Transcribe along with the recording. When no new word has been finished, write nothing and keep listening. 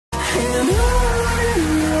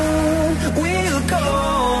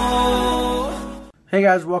Hey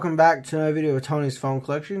guys, welcome back to another video of Tony's phone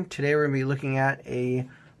collection. Today we're going to be looking at a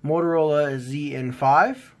Motorola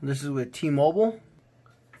ZN5. This is with T-Mobile.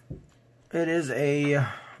 It is a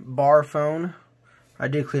bar phone. I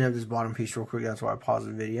did clean up this bottom piece real quick, that's why I paused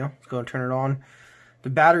the video. Let's go and turn it on. The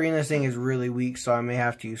battery in this thing is really weak, so I may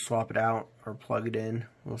have to swap it out or plug it in.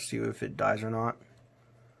 We'll see if it dies or not.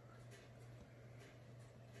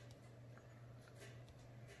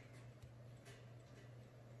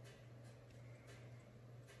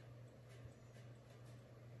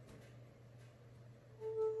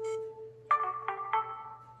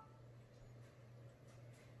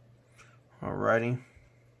 Alrighty.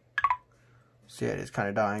 See, it is kind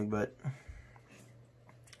of dying, but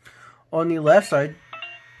on the left side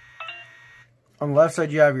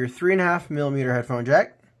you have your 3.5mm headphone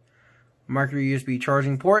jack, micro USB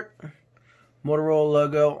charging port, Motorola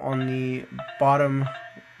logo on the bottom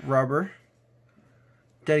rubber,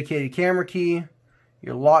 dedicated camera key,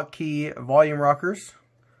 your lock key, volume rockers.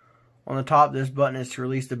 On the top, this button is to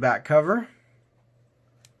release the back cover.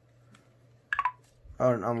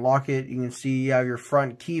 Unlock it. You can see you have your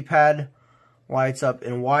front keypad, lights up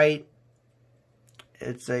in white.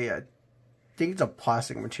 It's I think it's a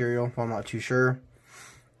plastic material, I'm not too sure.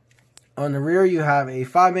 On the rear you have a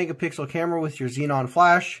 5-megapixel camera with your Xenon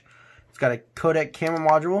flash. It's got a codec camera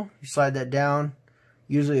module. You slide that down.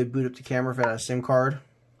 Usually it would boot up the camera if it had a SIM card.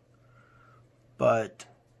 But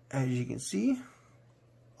as you can see,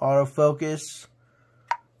 autofocus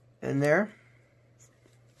in there.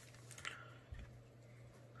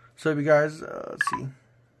 So if you guys, let's see,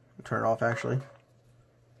 I'll turn it off actually.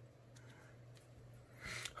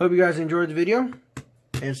 Hope you guys enjoyed the video,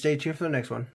 and stay tuned for the next one.